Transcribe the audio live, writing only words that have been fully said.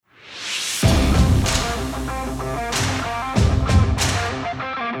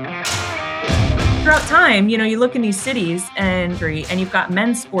throughout time, you look in these cities and you've got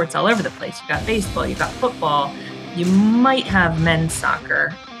men's sports all over the place. You've got baseball, you've got football, you might have men's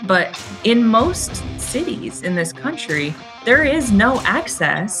soccer, but in most cities in this country, there is no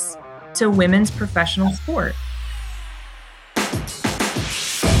access to women's professional sport.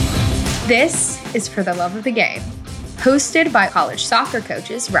 This is For the Love of the Game, hosted by college soccer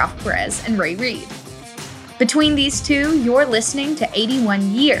coaches Ralph Perez and Ray Reed. Between these two, you're listening to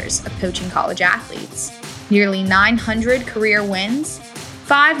 81 years of coaching college athletes, nearly 900 career wins,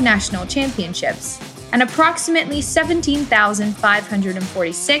 5 national championships, and approximately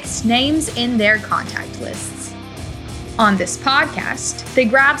 17,546 names in their contact lists. On this podcast, they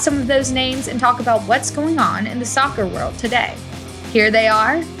grab some of those names and talk about what's going on in the soccer world today. Here they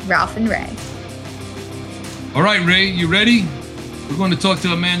are, Ralph and Ray. All right, Ray, you ready? We're going to talk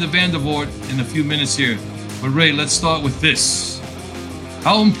to Amanda Vandervort in a few minutes here. But Ray, let's start with this.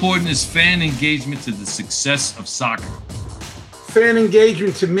 How important is fan engagement to the success of soccer? Fan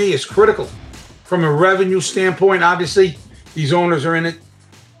engagement to me is critical. From a revenue standpoint, obviously, these owners are in it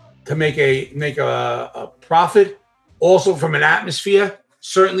to make a profit. Also from an atmosphere,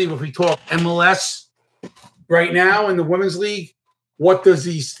 certainly if we talk MLS right now in the Women's League, what does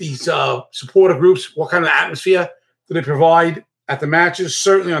these supporter groups, what kind of atmosphere do they provide at the matches?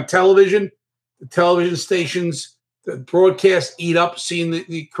 Certainly on television. The television stations, the broadcast eat up seeing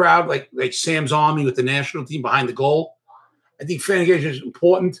the crowd, like Sam's Army with the national team behind the goal. I think fan engagement is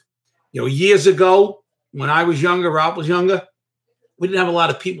important. Years ago, when I was younger, Ralph was younger, we didn't have a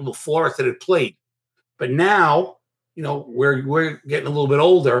lot of people before us that had played. But now, we're getting a little bit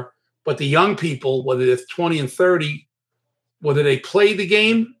older, but the young people, whether they're 20 and 30, whether they play the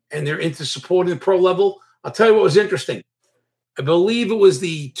game and they're into supporting the pro level, I'll tell you what was interesting. I believe it was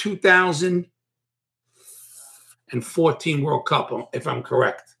the 2014 World Cup, if I'm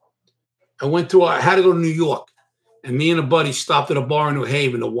correct. I had to go to New York, and me and a buddy stopped at a bar in New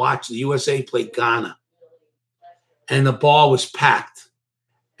Haven to watch the USA play Ghana. And the bar was packed.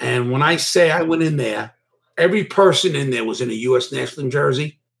 And when I say I went in there, every person in there was in a U.S. national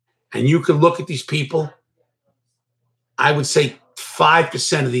jersey, and you could look at these people. I would say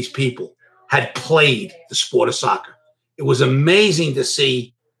 5% of these people had played the sport of soccer. It was amazing to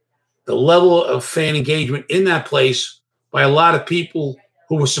see the level of fan engagement in that place by a lot of people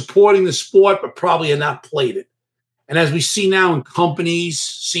who were supporting the sport but probably had not played it. And as we see now in companies,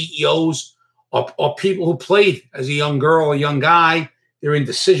 CEOs, or people who played as a young girl or young guy, they're in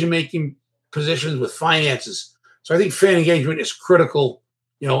decision-making positions with finances. So I think fan engagement is critical,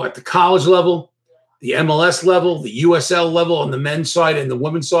 at the college level, the MLS level, the USL level on the men's side and the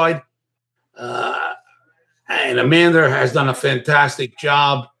women's side. And Amanda has done a fantastic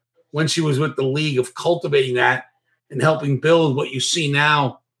job when she was with the league of cultivating that and helping build what you see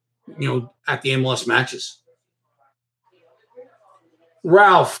now, at the MLS matches.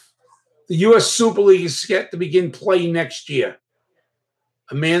 Ralph, the U.S. Super League is set to begin play next year.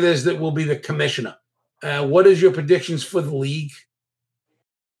 Amanda will be the commissioner. What is your predictions for the league?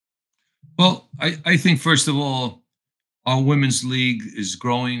 Well, I think, first of all, our women's league is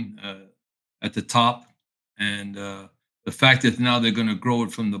growing at the top. And the fact that now they're going to grow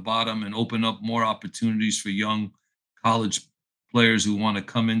it from the bottom and open up more opportunities for young college players who want to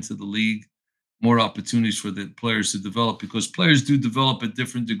come into the league, more opportunities for the players to develop, because players do develop at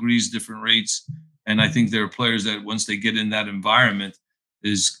different degrees, different rates. And I think there are players that once they get in that environment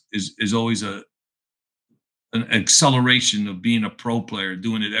is always an acceleration of being a pro player,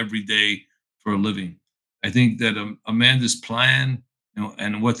 doing it every day for a living. I think that Amanda's plan,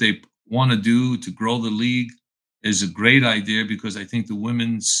 and what they want to do to grow the league is a great idea, because I think the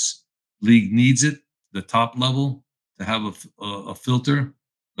women's league needs it, the top level, to have a filter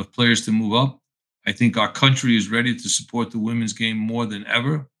of players to move up. I think our country is ready to support the women's game more than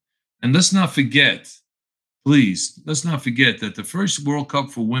ever. And let's not forget that the first World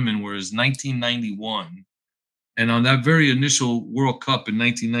Cup for women was 1991. And on that very initial World Cup in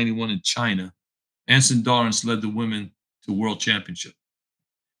 1991 in China, Anson Dorrance led the women to World Championship.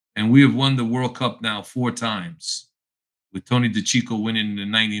 And we have won the World Cup now 4 times, with Tony DeCicco winning in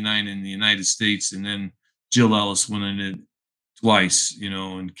 99 in the United States, and then Jill Ellis winning it twice,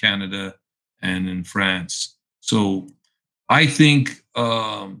 in Canada and in France. So I think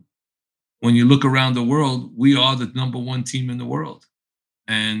when you look around the world, we are the number 1 team in the world.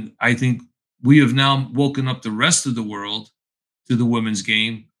 And I think we have now woken up the rest of the world to the women's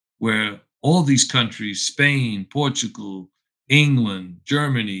game, where all these countries, Spain, Portugal, England,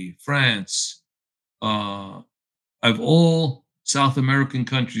 Germany, France, of all South American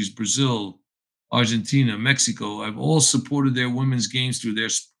countries, Brazil, Argentina, Mexico, have all supported their women's games through their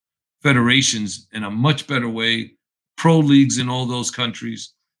federations in a much better way, pro leagues in all those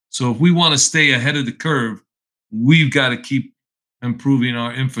countries. So if we want to stay ahead of the curve, we've got to keep improving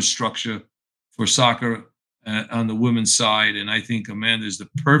our infrastructure for soccer on the women's side. And I think Amanda is the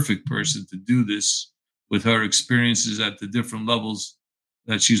perfect person to do this with her experiences at the different levels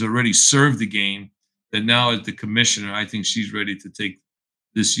that she's already served the game. That now, as the commissioner, I think she's ready to take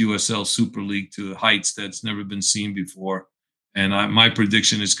this USL Super League to heights that's never been seen before. And my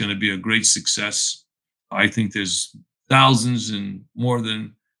prediction is going to be a great success. I think there's thousands and more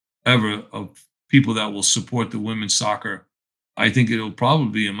than ever of people that will support the women's soccer. I think it'll probably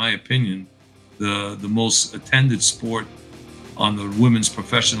be, in my opinion, the most attended sport on the women's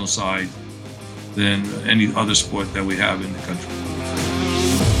professional side than any other sport that we have in the country.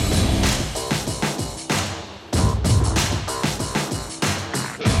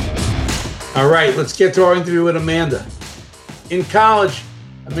 All right, let's get to our interview with Amanda. In college,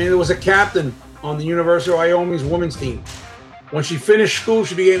 Amanda was a captain on the University of Wyoming's women's team. When she finished school,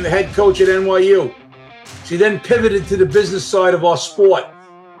 she became the head coach at NYU. She then pivoted to the business side of our sport.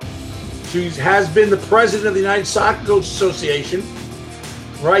 She has been the president of the United Soccer Coaches Association,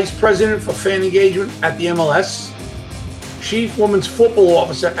 vice president for fan engagement at the MLS, chief women's football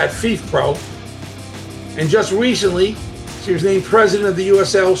officer at FIFPro, and just recently, she was named president of the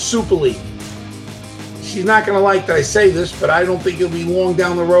USL Super League. She's not going to like that I say this, but I don't think it'll be long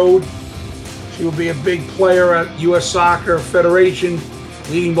down the road. She will be a big player at U.S. Soccer Federation,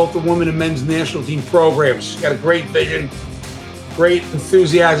 leading both the women and men's national team programs. She's got a great vision, great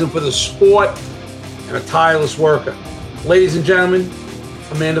enthusiasm for the sport, and a tireless worker. Ladies and gentlemen,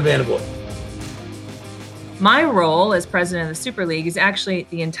 Amanda Vandervort. My role as president of the Super League is actually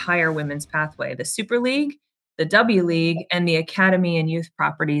the entire women's pathway, the Super League, the W League, and the academy and youth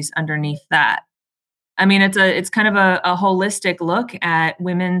properties underneath that. I mean, it's kind of a holistic look at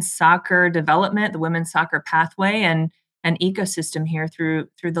women's soccer development, the women's soccer pathway, and an ecosystem here through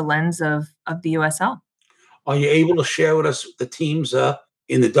the lens of the USL. Are you able to share with us the teams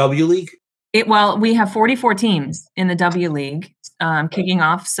in the W League? Well, we have 44 teams in the W League kicking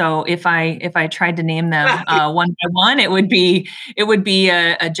off. So if I tried to name them one by one, it would be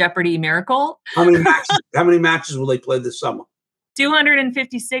a Jeopardy miracle. How many matches will they play this summer?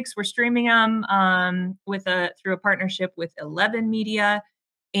 256. We're streaming them through a partnership with 11 Media.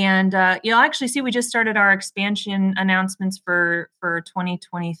 And you'll actually see we just started our expansion announcements for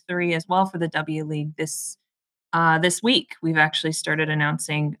 2023 as well for the W League this week. We've actually started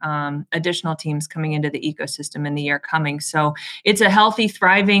announcing additional teams coming into the ecosystem in the year coming. So it's a healthy,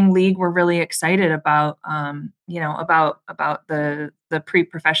 thriving league. We're really excited about the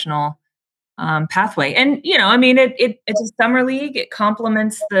pre-professional pathway. And it's a summer league. It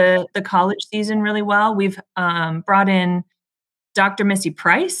complements the college season really well. We've brought in Dr. Missy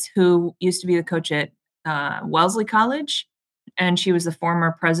Price, who used to be the coach at Wellesley College, and she was the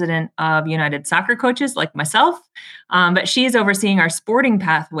former president of United Soccer Coaches, like myself. But she is overseeing our sporting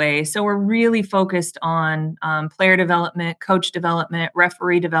pathway. So we're really focused on player development, coach development,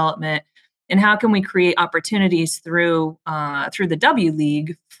 referee development, and how can we create opportunities through the W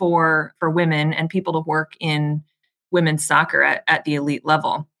League for women and people to work in women's soccer at the elite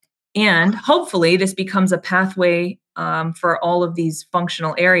level. And hopefully this becomes a pathway for all of these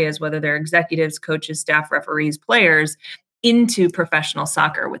functional areas, whether they're executives, coaches, staff, referees, players, into professional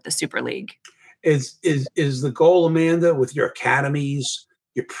soccer with the Super League. Is the goal, Amanda, with your academies,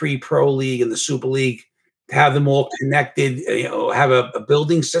 your pre-pro league and the Super League, to have them all connected, have a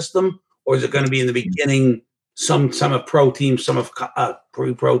building system? Or is it going to be in the beginning, some of pro teams, some of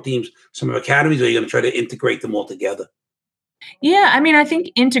pre-pro teams, some of academies? Or are you going to try to integrate them all together? Yeah, I mean, I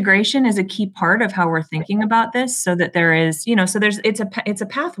think integration is a key part of how we're thinking about this, so that there is, it's a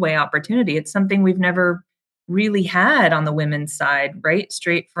pathway opportunity. It's something we've never really had on the women's side, right?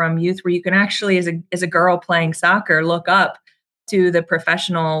 Straight from youth, where you can actually, as a girl playing soccer, look up to the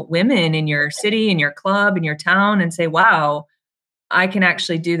professional women in your city, in your club, in your town, and say, wow, I can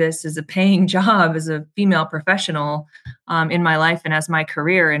actually do this as a paying job as a female professional in my life and as my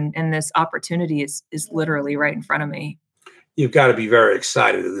career. And this opportunity is literally right in front of me. You've got to be very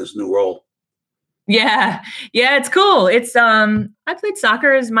excited in this new role. Yeah, it's cool. It's I played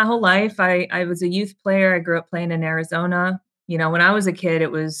soccer as my whole life. I was a youth player. I grew up playing in Arizona. When I was a kid,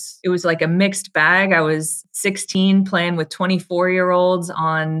 it was like a mixed bag. I was 16 playing with 24-year-olds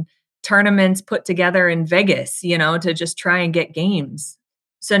on tournaments put together in Vegas, to just try and get games.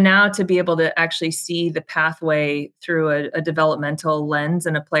 So now to be able to actually see the pathway through a developmental lens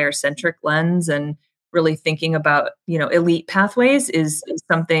and a player-centric lens, and really thinking about, elite pathways is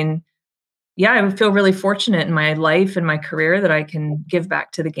something yeah, I feel really fortunate in my life and my career that I can give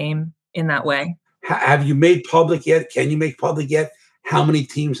back to the game in that way. Have you made public yet? Can you make public yet how many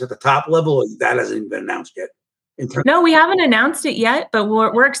teams at the top level? Or that hasn't even been announced yet. No, we haven't announced it yet, but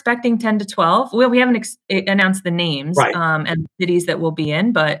we're expecting 10 to 12. Well, we haven't announced the names, Right. and cities that we'll be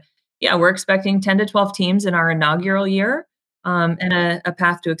in, but yeah, we're expecting 10 to 12 teams in our inaugural year, and a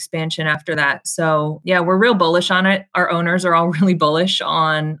path to expansion after that. So yeah, we're real bullish on it. Our owners are all really bullish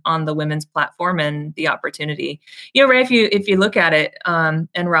on the women's platform and the opportunity. You know, Ray, if you look at it, and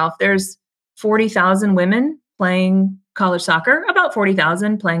Ralph, there's 40,000 women playing college soccer, about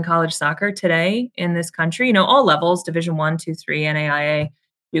 40,000 playing college soccer today in this country, you know, all levels, Division 1, 2, 3, NAIA,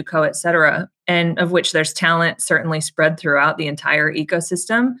 JUCO, et cetera, and of which there's talent certainly spread throughout the entire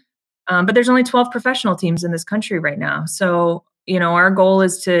ecosystem. But there's only 12 professional teams in this country right now. So, you know, our goal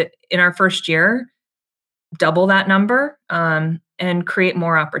is to, in our first year, double that number, and create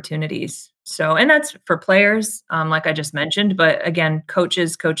more opportunities. So, and that's for players, like I just mentioned, but again,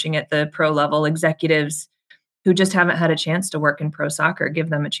 coaches coaching at the pro level, executives who just haven't had a chance to work in pro soccer,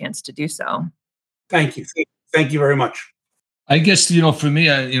 give them a chance to do so. Thank you. Thank you very much. I guess, for me,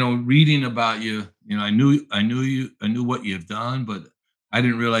 reading about you, I knew what you've done, but I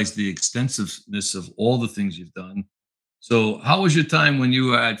didn't realize the extensiveness of all the things you've done. So, how was your time when you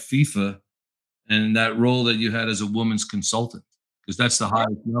were at FIFA and that role that you had as a woman's consultant? Because that's the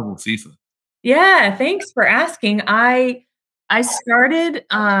highest level, FIFA. Yeah, thanks for asking. I started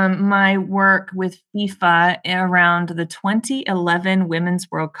my work with FIFA around the 2011 Women's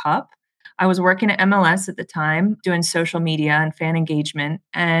World Cup. I was working at MLS at the time, doing social media and fan engagement,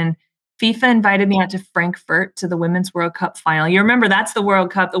 and FIFA invited me out to Frankfurt to the Women's World Cup final. You remember that's the World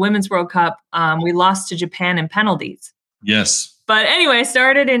Cup, the Women's World Cup. We lost to Japan in penalties. Yes. But anyway, I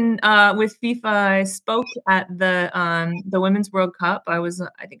started in with FIFA. I spoke at the Women's World Cup. I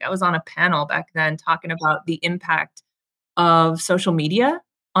think I was on a panel back then talking about the impact of social media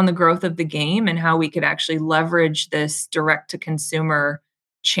on the growth of the game and how we could actually leverage this direct to consumer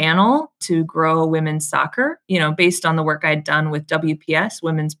channel to grow women's soccer, you know, based on the work I'd done with WPS,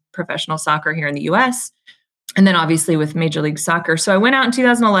 women's professional soccer here in the US, and then obviously with Major League Soccer. So I went out in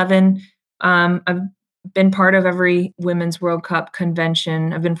 2011. I've been part of every Women's World Cup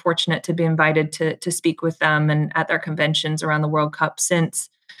convention. I've been fortunate to be invited to speak with them and at their conventions around the World Cup since.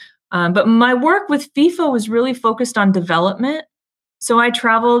 But my work with FIFA was really focused on development. So I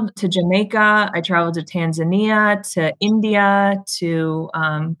traveled to Jamaica, I traveled to Tanzania, to India, to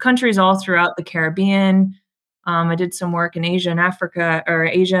countries all throughout the Caribbean. I did some work in Asia and Africa, or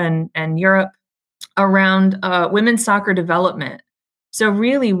Asia and Europe around women's soccer development. So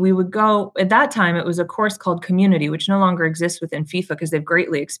really, we would go at that time. It was a course called Community, which no longer exists within FIFA because they've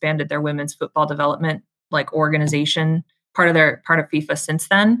greatly expanded their women's football development like organization part of FIFA since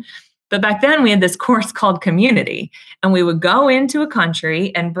then. But back then, we had this course called Community, and we would go into a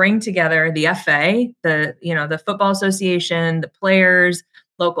country and bring together the FA, the Football Association, the players,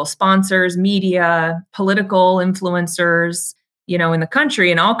 local sponsors, media, political influencers, in the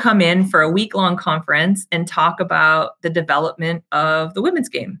country, and all come in for a week-long conference and talk about the development of the women's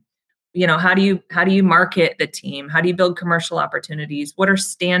game. How do you market the team? How do you build commercial opportunities? What are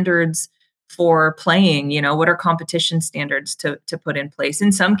standards for playing? What are competition standards to put in place?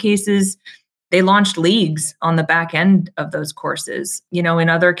 In some cases, they launched leagues on the back end of those courses. In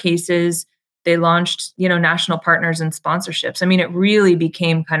other cases, they launched, national partners and sponsorships. I mean, it really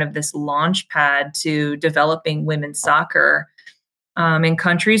became kind of this launch pad to developing women's soccer in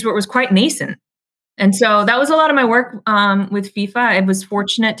countries where it was quite nascent. And so that was a lot of my work with FIFA. I was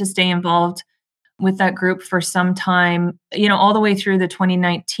fortunate to stay involved with that group for some time, all the way through the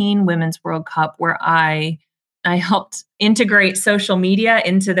 2019 Women's World Cup, where I helped integrate social media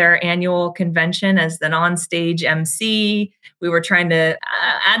into their annual convention as an on-stage MC. We were trying to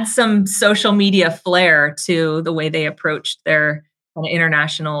add some social media flair to the way they approached their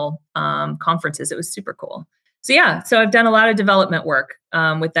international conferences. It was super cool. So yeah, so I've done a lot of development work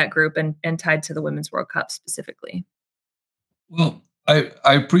with that group and tied to the Women's World Cup specifically. Well,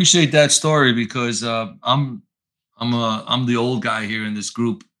 I appreciate that story because I'm the old guy here in this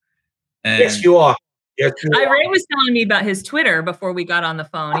group. And yes, you are. Yes, you are. Ray was telling me about his Twitter before we got on the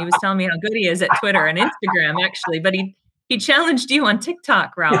phone. He was telling me how good he is at Twitter and Instagram, actually, but he challenged you on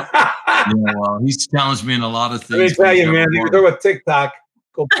TikTok, Ralph. Yeah, well, he's challenged me in a lot of things. Let me tell you, man, you go with TikTok.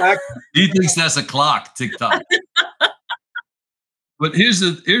 Go back. He thinks that's a clock, TikTok. But here's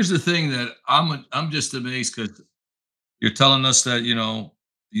the thing that I'm just amazed because you're telling us that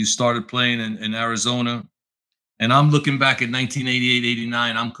you started playing in Arizona, and I'm looking back at 1988,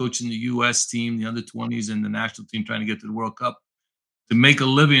 89. I'm coaching the U.S. team, the under 20s, and the national team trying to get to the World Cup. To make a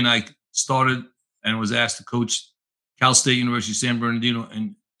living, started and was asked to coach Cal State University San Bernardino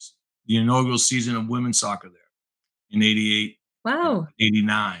in the inaugural season of women's soccer there in 88 and Wow.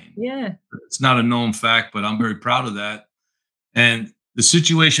 89. Yeah. It's not a known fact, but I'm very proud of that. And the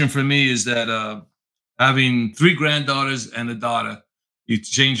situation for me is that having three granddaughters and a daughter, you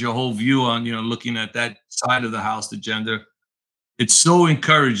change your whole view on, looking at that side of the house, the gender. It's so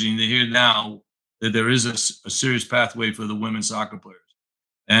encouraging to hear now that there is a serious pathway for the women soccer players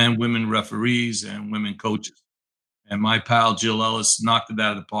and women referees and women coaches. And my pal Jill Ellis knocked it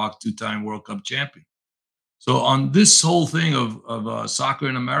out of the park, two-time World Cup champion. So on this whole thing of soccer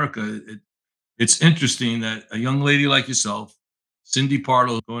in America, it's interesting that a young lady like yourself, Cindy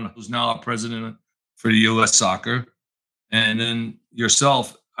Parlow, who's now our president for the U.S. Soccer, and then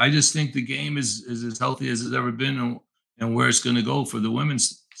yourself, I just think the game is as healthy as it's ever been, and where it's going to go for the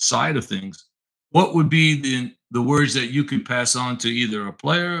women's side of things. What would be the words that you could pass on to either a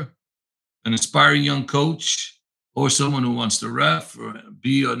player, an aspiring young coach, or someone who wants to ref or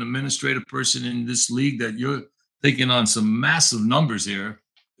be an administrative person in this league that you're taking on some massive numbers here?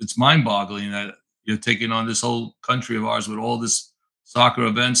 It's mind-boggling that you're taking on this whole country of ours with all this soccer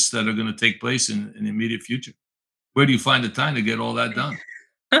events that are going to take place in the immediate future. Where do you find the time to get all that done?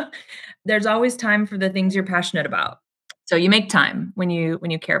 There's always time for the things you're passionate about. So you make time when you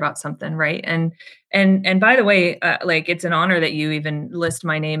care about something, right? And by the way, like, it's an honor that you even list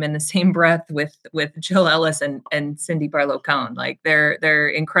my name in the same breath with Jill Ellis and Cindy Barlow Cohn. Like, they're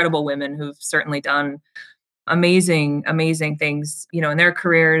incredible women who've certainly done amazing things, in their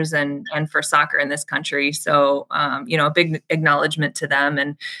careers and for soccer in this country. So, a big acknowledgement to them.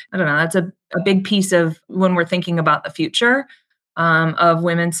 And I don't know, that's a big piece of when we're thinking about the future of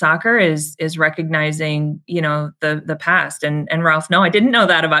women's soccer is recognizing, the past. And Ralph, no, I didn't know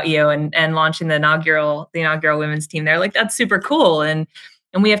that about you, and launching the inaugural women's team there. Like, that's super cool. And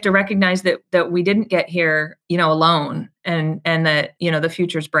we have to recognize that we didn't get here, alone, and that, the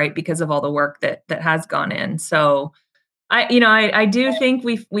future's bright because of all the work that has gone in. So I do think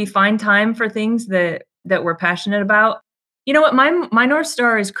we find time for things that we're passionate about. You know what? My North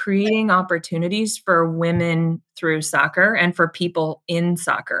Star is creating opportunities for women through soccer and for people in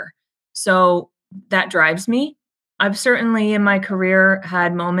soccer. So that drives me. I've certainly in my career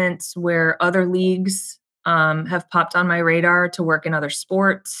had moments where other leagues have popped on my radar to work in other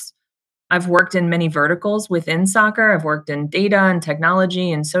sports. I've worked in many verticals within soccer. I've worked in data and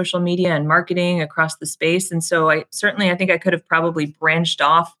technology and social media and marketing across the space. And so I think I could have probably branched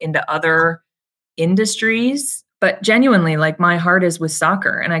off into other industries, but genuinely, like, my heart is with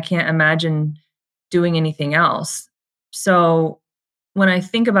soccer and I can't imagine doing anything else. So when I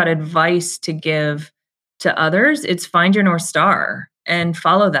think about advice to give to others, it's find your North Star and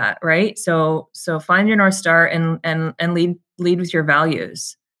follow that, right? So find your North Star and lead with your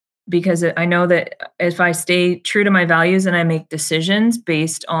values. Because I know that if I stay true to my values and I make decisions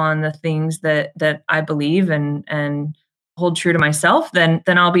based on the things that I believe and hold true to myself, then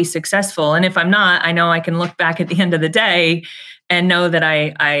I'll be successful. And if I'm not, I know I can look back at the end of the day and know that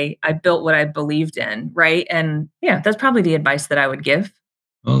I built what I believed in, right? And yeah, that's probably the advice that I would give.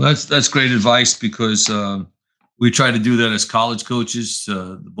 Well, that's great advice, because we try to do that as college coaches,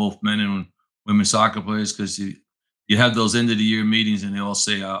 both men and women soccer players, because you have those end of the year meetings and they all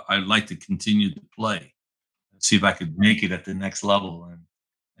say, I'd like to continue to play and see if I could make it at the next level.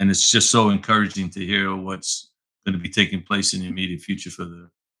 And it's just so encouraging to hear what's going to be taking place in the immediate future for the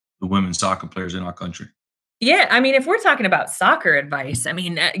women soccer players in our country. Yeah, I mean, if we're talking about soccer advice, I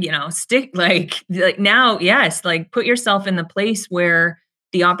mean, stick like now, yes, like, put yourself in the place where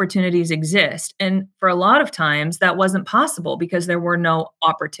the opportunities exist. And for a lot of times that wasn't possible because there were no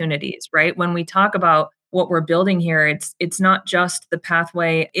opportunities, right? When we talk about what we're building here, it's not just the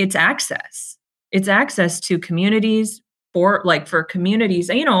pathway, it's access. It's access to communities for communities,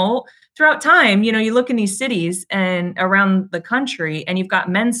 throughout time. You look in these cities and around the country and you've got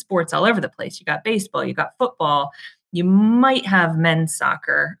men's sports all over the place. You got baseball, you got football, you might have men's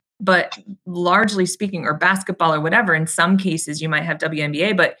soccer, but largely speaking, or basketball or whatever, in some cases you might have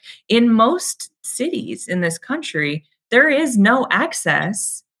WNBA, but in most cities in this country, there is no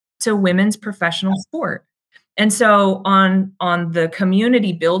access to women's professional sport. And so on the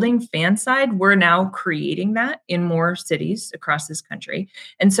community building fan side, we're now creating that in more cities across this country.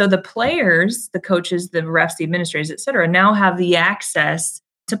 And so the players, the coaches, the refs, the administrators, et cetera, now have the access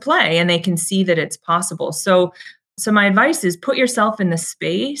to play and they can see that it's possible. So my advice is put yourself in the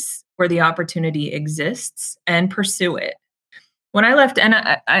space where the opportunity exists and pursue it. When I left, and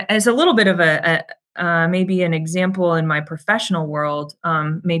as a little bit of maybe an example in my professional world,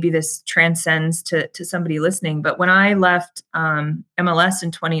 maybe this transcends to somebody listening, but when I left MLS in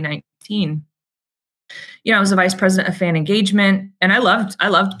 2019, I was a vice president of fan engagement, and I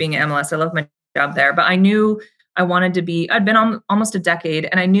loved being at MLS. I loved my job there, but I knew I'd been on almost a decade,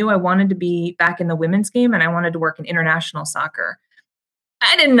 and I knew I wanted to be back in the women's game, and I wanted to work in international soccer.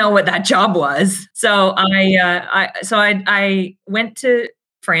 I didn't know what that job was. So I went to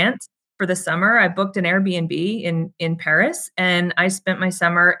France for the summer. I booked an Airbnb in Paris, and I spent my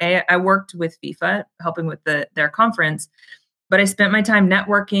summer. I worked with FIFA, helping with their conference, but I spent my time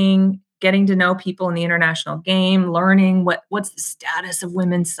networking, getting to know people in the international game, learning what's the status of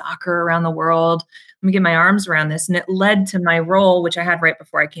women's soccer around the world. Let me get my arms around this, and it led to my role, which I had right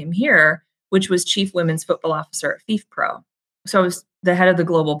before I came here, which was chief women's football officer at FIFPro. So I was the head of the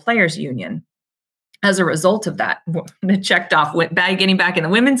Global Players Union. As a result of that, it checked off getting back in the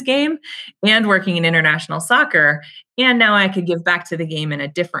women's game and working in international soccer. And now I could give back to the game in a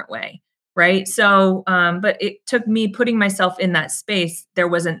different way. Right. So, but it took me putting myself in that space. There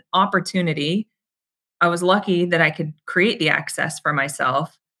was an opportunity. I was lucky that I could create the access for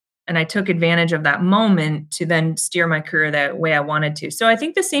myself. And I took advantage of that moment to then steer my career the way I wanted to. So I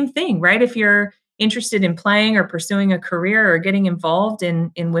think the same thing, right? If you're interested in playing or pursuing a career or getting involved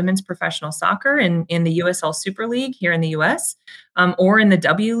in women's professional soccer in the USL Super League here in the US, or in the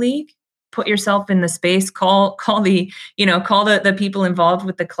W League, put yourself in the space, call the people involved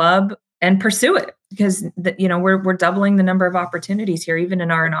with the club and pursue it, because we're doubling the number of opportunities here, even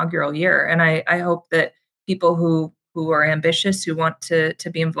in our inaugural year. And I hope that people who are ambitious, who want to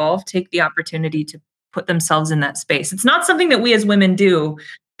be involved, take the opportunity to put themselves in that space. It's not something that we as women do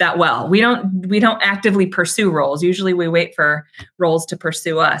that well. We don't actively pursue roles. Usually we wait for roles to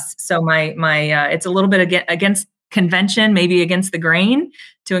pursue us. So my it's a little bit against convention, maybe against the grain,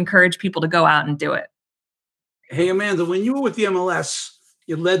 to encourage people to go out and do it. Hey, Amanda, when you were with the MLS,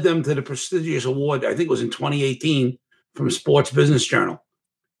 you led them to the prestigious award, I think it was in 2018, from Sports Business Journal.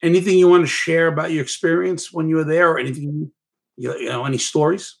 Anything you want to share about your experience when you were there, or anything, any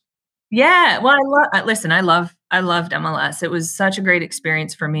stories? Yeah, well, I loved MLS. It was such a great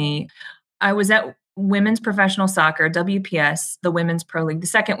experience for me. I was at Women's Professional Soccer, WPS, the Women's Pro League, the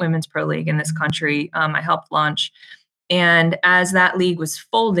second Women's Pro League in this country. I helped launch. And as that league was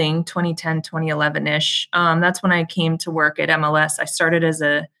folding, 2010, 2011-ish, that's when I came to work at MLS. I started as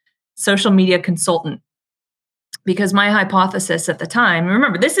a social media consultant, because my hypothesis at the time,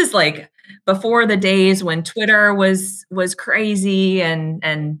 remember, this is like before the days when Twitter was crazy and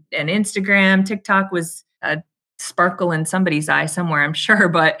Instagram, TikTok was a sparkle in somebody's eye somewhere, I'm sure.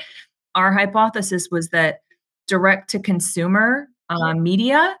 But our hypothesis was that direct to consumer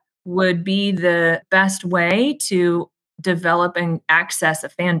media would be the best way to develop and access a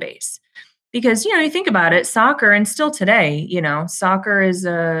fan base. Because, you think about it, soccer, and still today, soccer is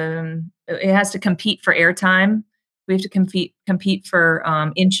it has to compete for airtime. We have to compete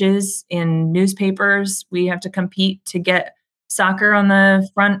for inches in newspapers. We have to compete to get soccer on the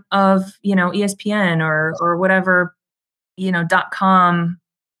front of, ESPN or whatever, .com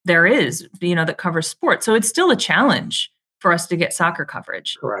there is, that covers sports. So it's still a challenge for us to get soccer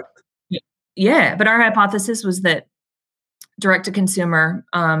coverage. Correct. Yeah. But our hypothesis was that direct to consumer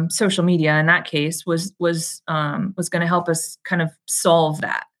social media in that case was going to help us kind of solve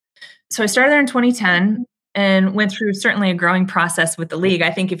that. So I started there in 2010 and went through certainly a growing process with the league.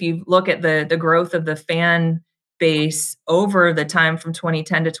 I think if you look at the growth of the fan base over the time from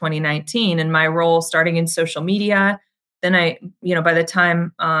 2010 to 2019, and my role starting in social media, then by the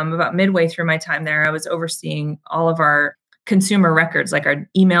time about midway through my time there, I was overseeing all of our consumer records, like our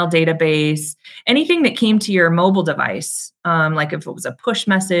email database, anything that came to your mobile device, like if it was a push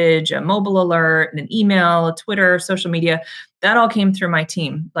message, a mobile alert, an email, a Twitter, social media, that all came through my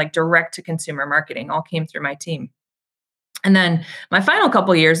team, like direct to consumer marketing, all came through my team. And then my final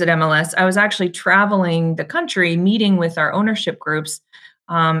couple of years at MLS, I was actually traveling the country, meeting with our ownership groups,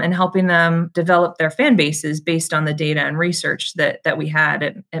 and helping them develop their fan bases based on the data and research that we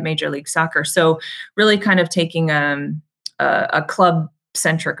had at Major League Soccer. So really kind of taking a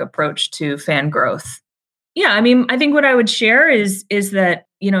club-centric approach to fan growth. Yeah, I think what I would share is that,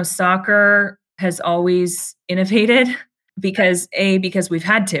 soccer has always innovated because we've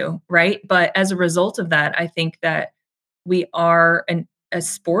had to, right? But as a result of that, I think that we are a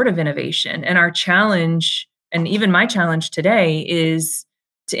sport of innovation. And our challenge, and even my challenge today, is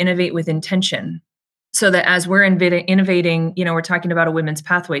to innovate with intention. So that as we're innovating, we're talking about a women's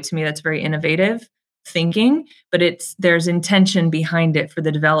pathway. To me, that's very innovative thinking, but there's intention behind it for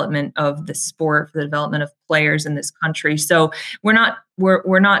the development of the sport, for the development of players in this country. So we're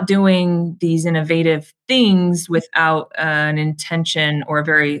not doing these innovative things without an intention or a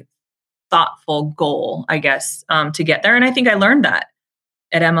very thoughtful goal, I guess, to get there. And I think I learned that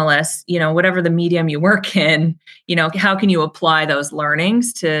at MLS, whatever the medium you work in, how can you apply those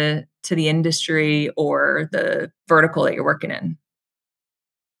learnings to the industry or the vertical that you're working in?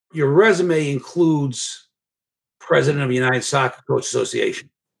 Your resume includes president of the United Soccer Coach Association.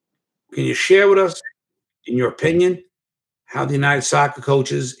 Can you share with us, in your opinion, how the United Soccer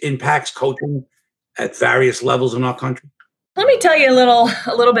Coaches impacts coaching at various levels in our country? Let me tell you a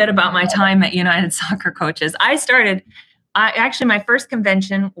little bit about my time at United Soccer Coaches. Actually, my first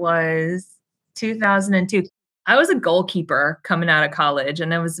convention was 2002. I was a goalkeeper coming out of college,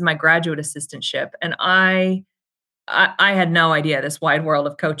 and it was my graduate assistantship. And I had no idea this wide world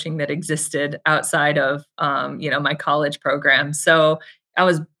of coaching that existed outside of, my college program. So I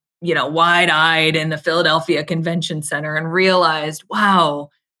was, wide-eyed in the Philadelphia Convention Center and realized, wow,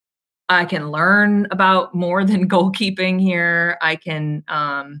 I can learn about more than goalkeeping here. I can,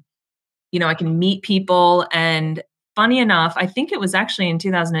 I can meet people. And funny enough, I think it was actually in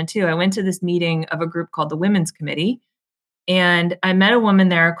 2002, I went to this meeting of a group called the Women's Committee. And I met a woman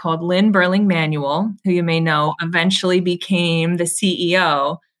there called Lynn Burling-Manuel, who you may know eventually became the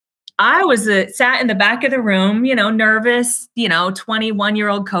CEO. I was sat in the back of the room, nervous,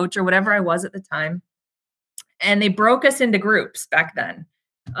 21-year-old coach or whatever I was at the time. And they broke us into groups back then.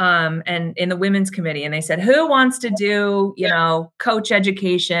 And in the women's committee, and they said, who wants to do, coach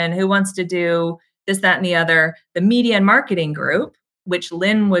education? Who wants to do this, that, and the other? The media and marketing group, which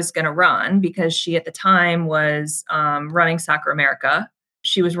Lynn was going to run because she at the time was running Soccer America.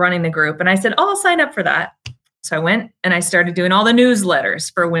 She was running the group. And I said, oh, I'll sign up for that. So I went and I started doing all the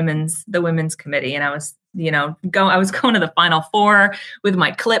newsletters for the women's committee. And I was, I was going to the Final Four with my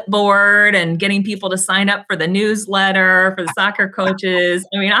clipboard and getting people to sign up for the newsletter for the soccer coaches.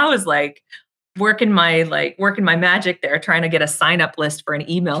 I mean, I was like working my magic there, trying to get a sign up list for an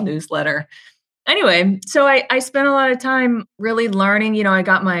email newsletter. Anyway, so I spent a lot of time really learning. I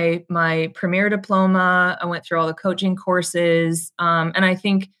got my premier diploma. I went through all the coaching courses. And I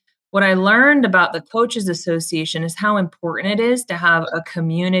think what I learned about the Coaches Association is how important it is to have a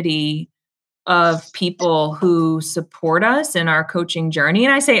community of people who support us in our coaching journey.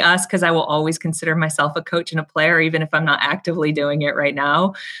 And I say us because I will always consider myself a coach and a player, even if I'm not actively doing it right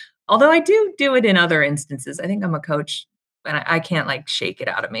now. Although I do it in other instances. I think I'm a coach and I can't shake it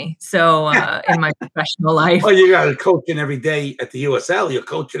out of me. So in my professional life. Well, you got to coaching every day at the USL. You're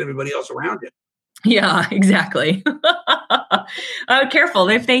coaching everybody else around you. Yeah, exactly. Careful.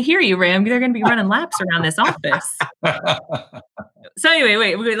 If they hear you, Ram, they're going to be running laps around this office. So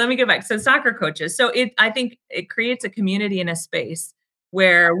anyway, wait, let me go back. So soccer coaches. So I think it creates a community and a space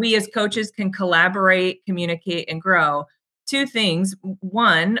where we as coaches can collaborate, communicate, and grow. Two things.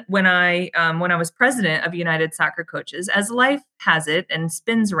 One, when I was president of United Soccer Coaches, as life has it and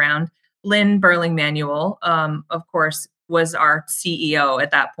spins around, Lynn Burling-Manuel, of course, was our CEO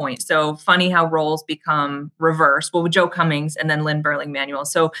at that point. So funny how roles become reversed. Well, with Joe Cummings and then Lynn Burling-Manuel.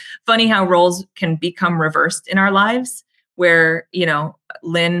 So funny how roles can become reversed in our lives, where,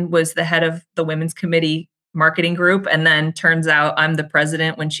 Lynn was the head of the women's committee marketing group. And then turns out I'm the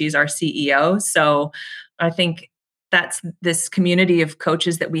president when she's our CEO. So I think that's this community of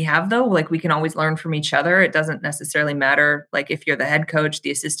coaches that we have, though. We can always learn from each other. It doesn't necessarily matter, if you're the head coach,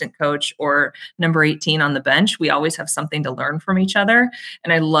 the assistant coach, or number 18 on the bench. We always have something to learn from each other.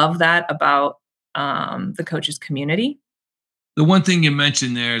 And I love that about the coaches community. The one thing you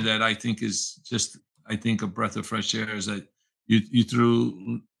mentioned there that I think is just, a breath of fresh air is that you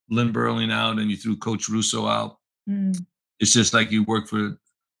threw Lynn Burling out and you threw Coach Russo out. It's just like you worked for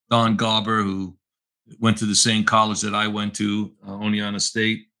Don Gauber, who went to the same college that I went to, Oneonta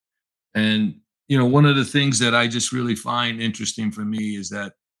State. And, one of the things that I just really find interesting for me is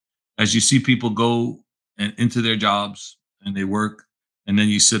that as you see people go into their jobs and they work, and then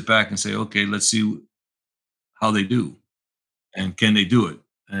you sit back and say, okay, let's see how they do and can they do it?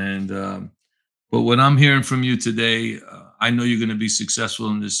 And, but what I'm hearing from you today, I know you're going to be successful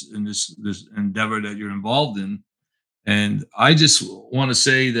in this endeavor that you're involved in. And I just want to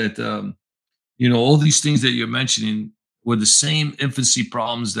say that, all these things that you're mentioning were the same infancy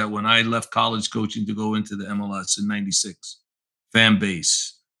problems that when I left college coaching to go into the MLS in '96, fan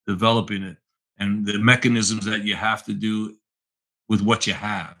base, developing it, and the mechanisms that you have to do with what you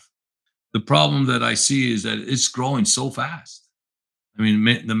have. The problem that I see is that it's growing so fast. I mean,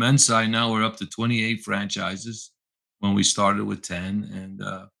 the men's side now we're up to 28 franchises when we started with 10.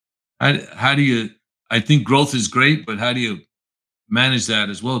 And how do you? I think growth is great, but how do you manage that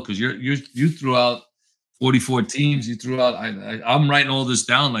as well? Because you threw out 44 teams. You threw out. I'm writing all this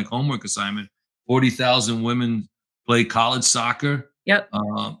down like homework assignment. 40,000 women play college soccer. Yep.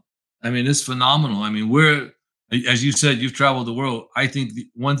 I mean, it's phenomenal. I mean, we're As you said, you've traveled the world. I think the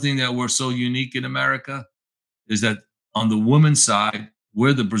one thing that we're so unique in America is that on the women's side,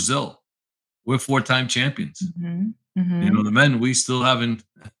 we're the Brazil. We're four-time champions. Mhm, You know, mhm. the men, we still haven't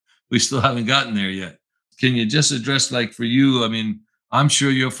gotten there yet. Can you just address, like, for you? I mean, I'm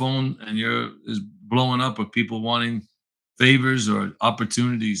sure your phone and your is blowing up of people wanting favors or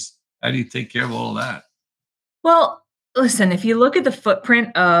opportunities. How do you take care of all of that? Well, listen, if you look at the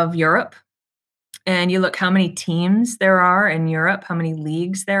footprint of Europe and you look how many teams there are in Europe, how many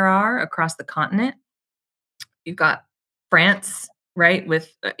leagues there are across the continent, you've got France, right?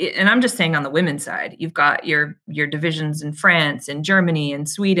 And I'm just saying on the women's side, you've got your divisions in France and Germany and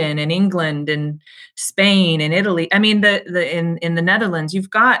Sweden and England and Spain and Italy. I mean, the in the Netherlands,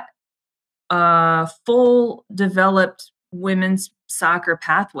 you've got full developed women's soccer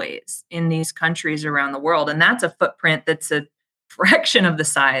pathways in these countries around the world, and that's a footprint that's a fraction of the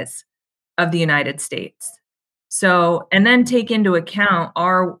size of the United States. So, and then take into account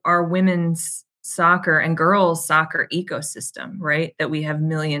our women's soccer and girls soccer ecosystem, right? That we have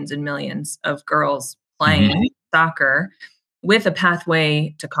millions and millions of girls playing soccer with a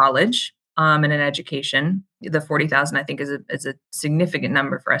pathway to college and an education. The 40,000, I think, is a significant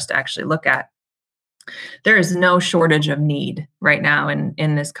number for us to actually look at. There is no shortage of need right now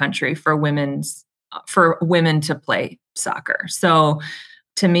in this country for women to play soccer. So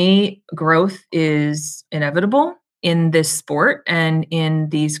to me, growth is inevitable in this sport and in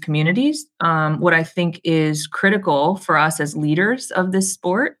these communities. What I think is critical for us as leaders of this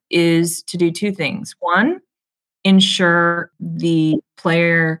sport is to do two things. One, ensure the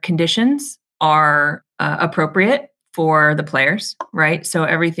player conditions are appropriate for the players, right? So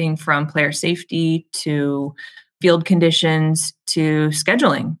everything from player safety to field conditions to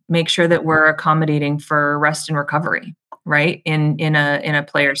scheduling, make sure that we're accommodating for rest and recovery, right? In a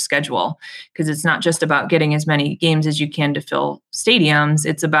player's schedule, because it's not just about getting as many games as you can to fill stadiums.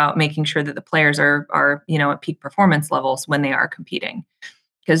 It's about making sure that the players are at peak performance levels when they are competing.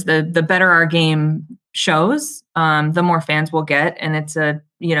 Because the better our game shows, the more fans we'll get, and it's a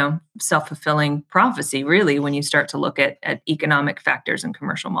self-fulfilling prophecy, really, when you start to look at economic factors and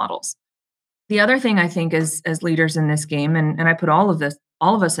commercial models. The other thing I think as leaders in this game, and I put all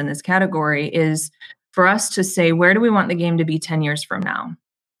of us in this category, is for us to say, where do we want the game to be 10 years from now?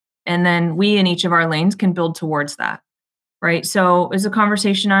 And then we in each of our lanes can build towards that. Right. So is a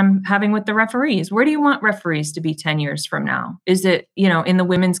conversation I'm having with the referees. Where do you want referees to be 10 years from now? Is it, in the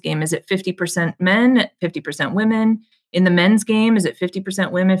women's game, is it 50% men, 50% women? In the men's game, is it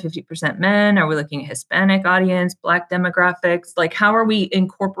 50% women, 50% men? Are we looking at Hispanic audience, Black demographics? Like, how are we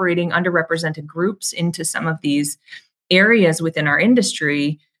incorporating underrepresented groups into some of these areas within our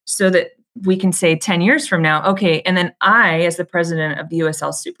industry so that we can say 10 years from now, okay, and then I, as the president of the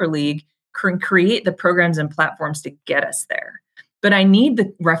USL Super League, can create the programs and platforms to get us there. But I need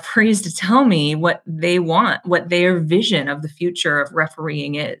the referees to tell me what they want, what their vision of the future of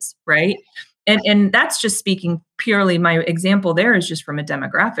refereeing is, right? And that's just speaking purely, my example there is just from a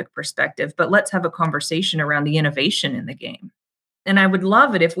demographic perspective, but let's have a conversation around the innovation in the game. And I would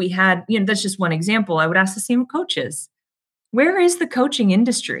love it if we had, that's just one example. I would ask the same coaches. Where is the coaching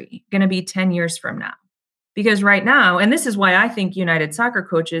industry going to be 10 years from now? Because right now, and this is why I think United Soccer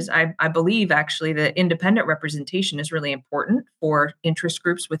Coaches, I believe actually that independent representation is really important for interest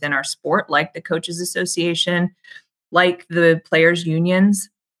groups within our sport, like the Coaches Association, like the players' unions,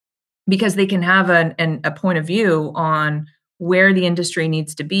 because they can have a point of view on where the industry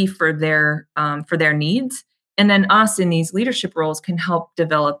needs to be for their needs. And then us in these leadership roles can help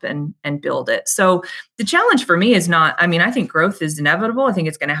develop and build it. So the challenge for me is not, I think growth is inevitable. I think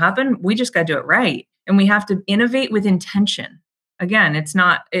it's going to happen. We just got to do it right. And we have to innovate with intention. Again,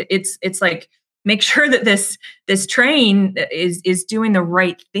 it's like, make sure that this train is doing the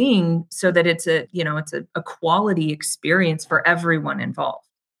right thing so that it's a quality experience for everyone involved.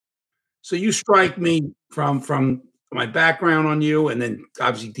 So you strike me from my background on you, and then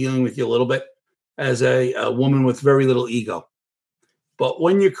obviously dealing with you a little bit, as a woman with very little ego. But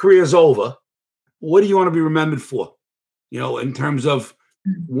when your career's over, what do you want to be remembered for? In terms of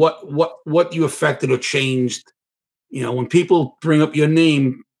what you affected or changed. When people bring up your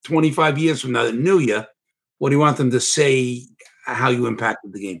name 25 years from now that knew you, what do you want them to say how you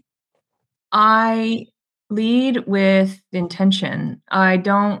impacted the game? I lead with intention. I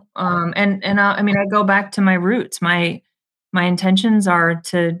don't, I go back to my roots. My intentions are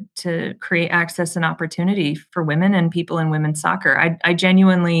to create access and opportunity for women and people in women's soccer. I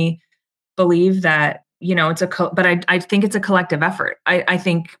genuinely believe that, but I think it's a collective effort. I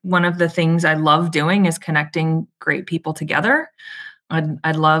think one of the things I love doing is connecting great people together.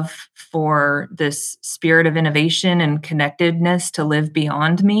 I'd love for this spirit of innovation and connectedness to live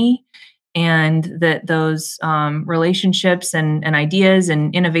beyond me, and that those relationships and ideas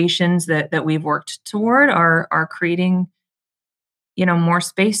and innovations that we've worked toward are creating, more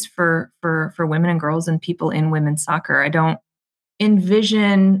space for women and girls and people in women's soccer. I don't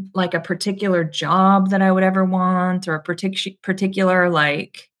envision like a particular job that I would ever want, or a particular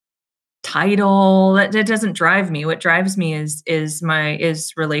like title. That doesn't drive me. What drives me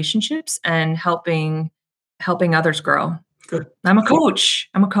is relationships and helping others grow. Good. I'm a coach.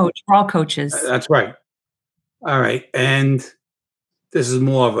 I'm a coach. We're all coaches. That's right. All right. And this is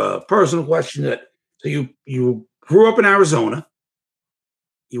more of a personal question. So you grew up in Arizona.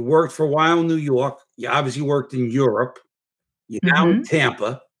 You worked for a while in New York. You obviously worked in Europe. You're now in Mhm.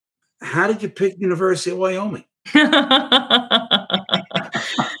 Tampa. How did you pick University of Wyoming?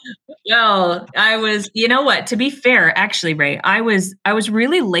 Well, I was, you know what? To be fair, actually, Ray, I was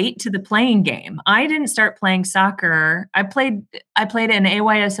really late to the playing game. I didn't start playing soccer. I played an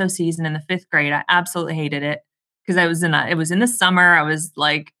AYSO season in the 5th grade. I absolutely hated it because it was in the summer. I was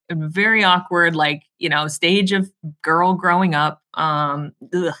like very awkward, like, stage of girl growing up.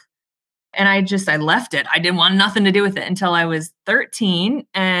 Ugh. And I left it. I didn't want nothing to do with it until I was 13,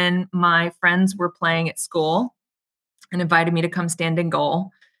 and my friends were playing at school and invited me to come stand in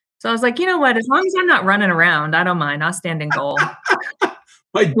goal. So I was like, you know what? As long as I'm not running around, I don't mind. I'll stand in goal.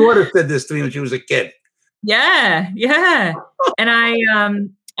 My daughter said this to me when she was a kid. Yeah, yeah. And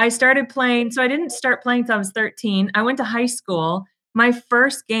I started playing. So I didn't start playing till I was 13. I went to high school. My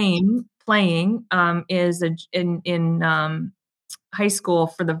first game playing is in high school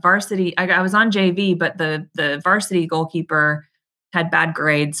for the varsity. I was on JV, but the varsity goalkeeper had bad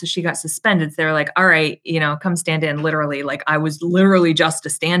grades, so she got suspended. So they were like, "All right, come stand in." Literally, like I was literally just a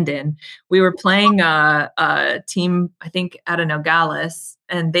stand-in. We were playing a team, I think, out of Nogales,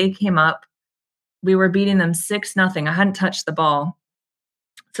 and they came up. We were beating them 6-0. I hadn't touched the ball.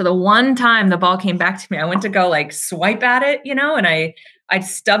 So the one time the ball came back to me, I went to go like swipe at it, and I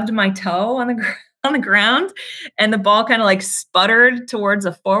stubbed my toe on the on the ground, and the ball kind of like sputtered towards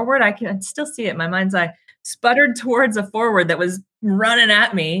a forward. I can still see it in my mind's eye. Sputtered towards a forward that was running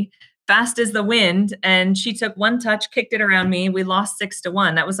at me fast as the wind, and she took one touch, kicked it around me. We lost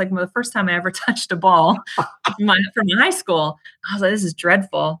 6-1. That was like the first time I ever touched a ball from my high school. I was like, this is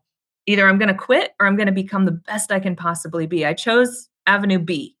dreadful. Either I'm going to quit or I'm going to become the best I can possibly be. I chose Avenue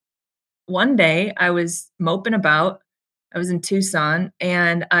B. One day I was moping about. I was in Tucson,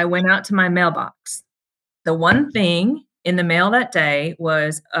 and I went out to my mailbox. The one thing in the mail that day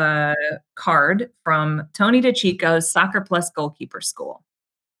was a card from Tony DeChico's Soccer Plus Goalkeeper School.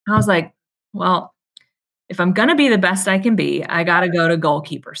 I was like, well, if I'm going to be the best I can be, I got to go to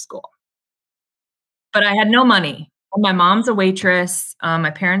goalkeeper school. But I had no money. My mom's a waitress.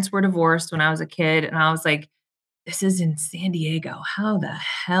 My parents were divorced when I was a kid, and I was like, this is in San Diego. How the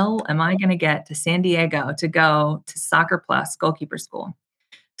hell am I gonna get to San Diego to go to Soccer Plus goalkeeper school?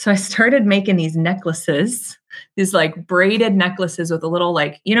 So I started making these necklaces, these like braided necklaces with a little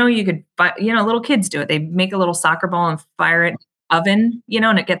like, you could buy, little kids do it. They make a little soccer ball and fire it in the oven,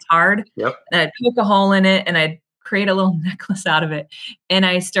 and it gets hard. Yep. And I'd poke a hole in it and I'd create a little necklace out of it. And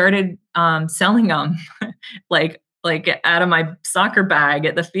I started selling them like out of my soccer bag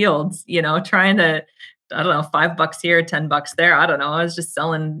at the fields, trying to, I don't know, $5 here, $10 there. I don't know. I was just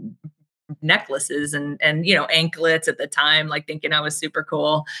selling necklaces and anklets at the time, like thinking I was super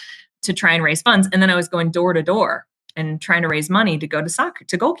cool, to try and raise funds. And then I was going door to door and trying to raise money to go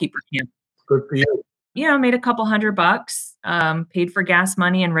to goalkeeper camp. Good for you. Made a couple $100, paid for gas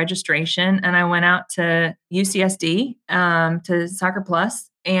money and registration. And I went out to UCSD, to Soccer Plus,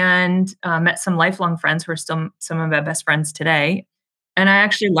 and met some lifelong friends who are still some of my best friends today. And I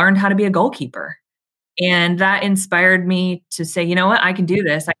actually learned how to be a goalkeeper. And that inspired me to say, you know what, I can do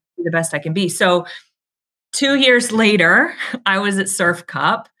this. I can be the best I can be. So 2 years later, I was at Surf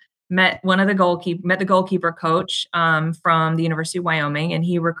Cup, met the goalkeeper coach from the University of Wyoming, and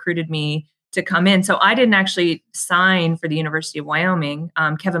he recruited me to come in. So I didn't actually sign for the University of Wyoming.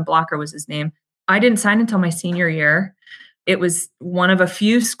 Kevin Blocker was his name. I didn't sign until my senior year. It was one of a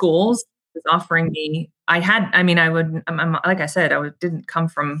few schools that was offering me. Like I said, didn't come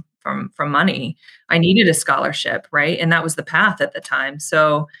from money. I needed a scholarship, right? And that was the path at the time.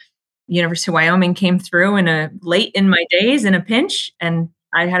 So University of Wyoming came through late in my days in a pinch, and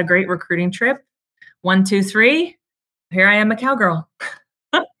I had a great recruiting trip. 1, 2, 3. Here I am, a cowgirl.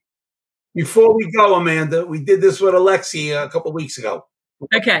 Before we go, Amanda, we did this with Alexi a couple of weeks ago.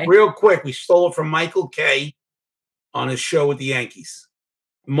 Okay. Real quick, we stole it from Michael Kay on his show with the Yankees.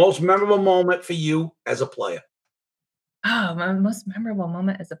 Most memorable moment for you as a player? Oh, my most memorable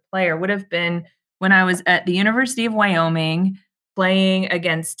moment as a player would have been when I was at the University of Wyoming playing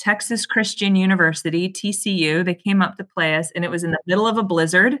against Texas Christian University, TCU. They came up to play us, and it was in the middle of a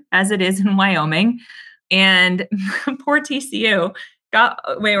blizzard, as it is in Wyoming. And poor TCU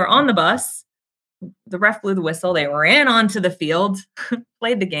we were on the bus. The ref blew the whistle. They ran onto the field,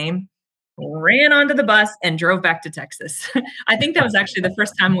 played the game, ran onto the bus, and drove back to Texas. I think that was actually the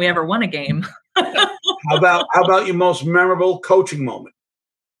first time we ever won a game. How about your most memorable coaching moment?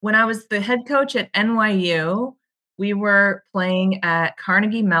 When I was the head coach at NYU, we were playing at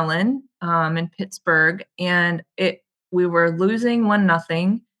Carnegie Mellon in Pittsburgh, and we were losing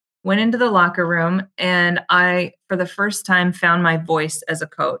 1-0. Went into the locker room, and I, for the first time, found my voice as a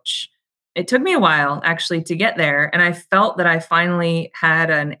coach. It took me a while actually to get there, and I felt that I finally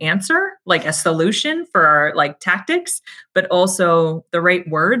had an answer, like a solution for our like tactics, but also the right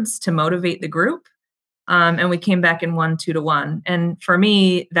words to motivate the group. And we came back and won 2-1. And for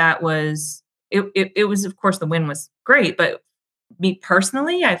me, that was it was, of course, the win was great, but me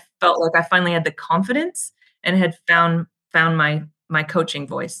personally, I felt like I finally had the confidence and had found my coaching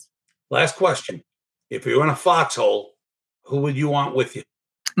voice. Last question. If you're in a foxhole, who would you want with you?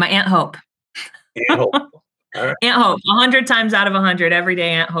 My Aunt Hope. Aunt Hope. All right. Aunt Hope, 100 times out of 100, every day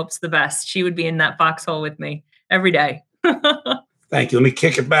Aunt Hope's the best. She would be in that foxhole with me every day. Thank you. Let me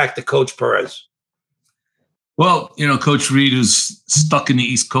kick it back to Coach Perez. Well, Coach Reed, who's stuck in the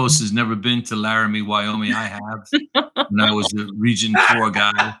East Coast, has never been to Laramie, Wyoming. I have. And I was a Region 4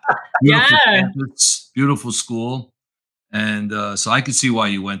 guy. Beautiful campus, beautiful school. And so I could see why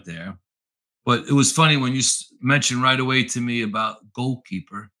you went there. But it was funny when you mentioned right away to me about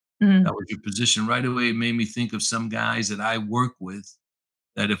goalkeeper. Mhm. That was your position. Right away, it made me think of some guys that I work with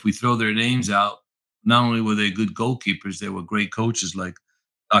that if we throw their names out, not only were they good goalkeepers, they were great coaches like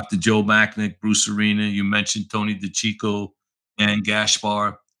Dr. Joe Macknick, Bruce Arena. You mentioned Tony DeChico and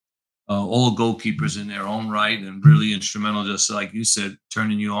Gaspar, all goalkeepers in their own right and really instrumental, just like you said,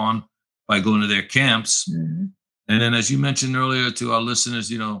 turning you on by going to their camps. Mhm. And then, as you mentioned earlier to our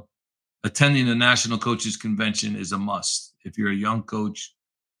listeners, attending the National Coaches Convention is a must if you're a young coach.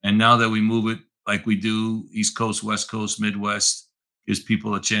 And now that we move it like we do, East Coast, West Coast, Midwest, gives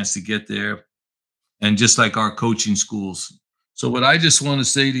people a chance to get there. And just like our coaching schools. So what I just want to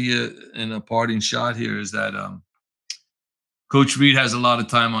say to you in a parting shot here is that Coach Reed has a lot of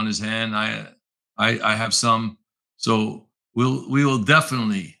time on his hand. I have some. So we will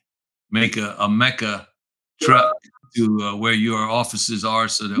definitely make a Mecca trip to where your offices are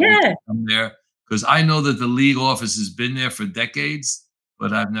so that we can come there. Because I know that the league office has been there for decades,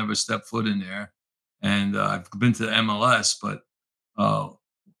 but I've never stepped foot in there. And I've been to the MLS, but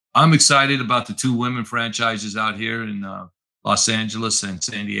I'm excited about the 2 women franchises out here in Los Angeles and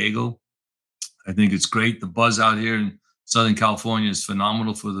San Diego. I think it's great. The buzz out here in Southern California is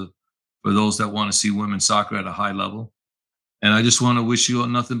phenomenal for those that want to see women's soccer at a high level. And I just want to wish you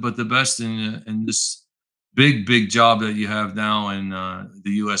nothing but the best in this big job that you have now in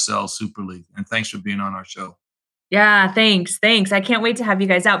the USL Super League. And thanks for being on our show. Yeah, thanks. I can't wait to have you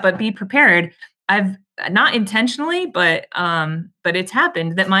guys out, but be prepared. I've not intentionally, but it's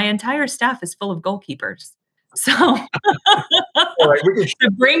happened that my entire staff is full of goalkeepers. So, All right, so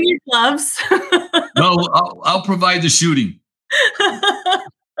bring your gloves. No, I'll provide the shooting.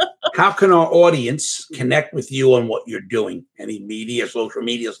 How can our audience connect with you on what you're doing? Any media, social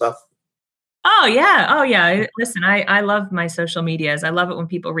media stuff? Oh yeah. Listen, I love my social medias. I love it when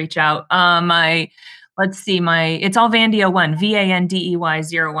people reach out. It's all Vandey01,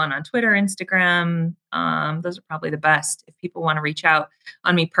 VANDEY01 on Twitter, Instagram. Those are probably the best if people want to reach out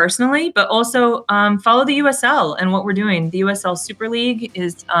on me personally, but also follow the USL and what we're doing. The USL Super League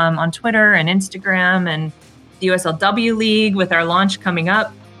is on Twitter and Instagram, and the USLW League with our launch coming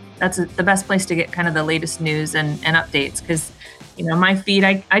up. That's the best place to get kind of the latest news and updates, because my feed,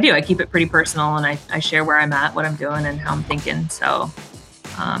 I keep it pretty personal, and I share where I'm at, what I'm doing, and how I'm thinking. So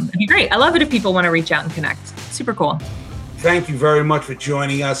it'd be great. I love it if people want to reach out and connect. Super cool. Thank you very much for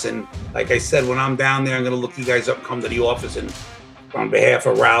joining us. And like I said, when I'm down there, I'm going to look you guys up, come to the office. And on behalf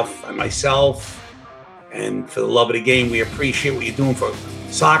of Ralph and myself, and for the love of the game, we appreciate what you're doing for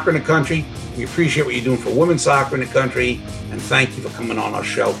soccer in the country. We appreciate what you're doing for women's soccer in the country. And thank you for coming on our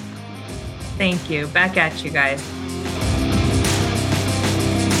show. Thank you. Back at you guys.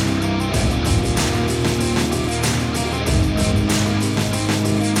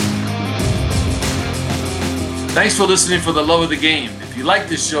 Thanks for listening for the love of the game. If you like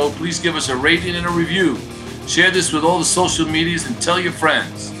this show, please give us a rating and a review. Share this with all the social medias and tell your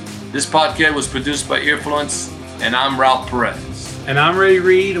friends. This podcast was produced by Earfluence, and I'm Ralph Perez. And I'm Ray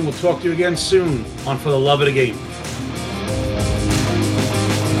Reed, and we'll talk to you again soon on For the Love of the Game.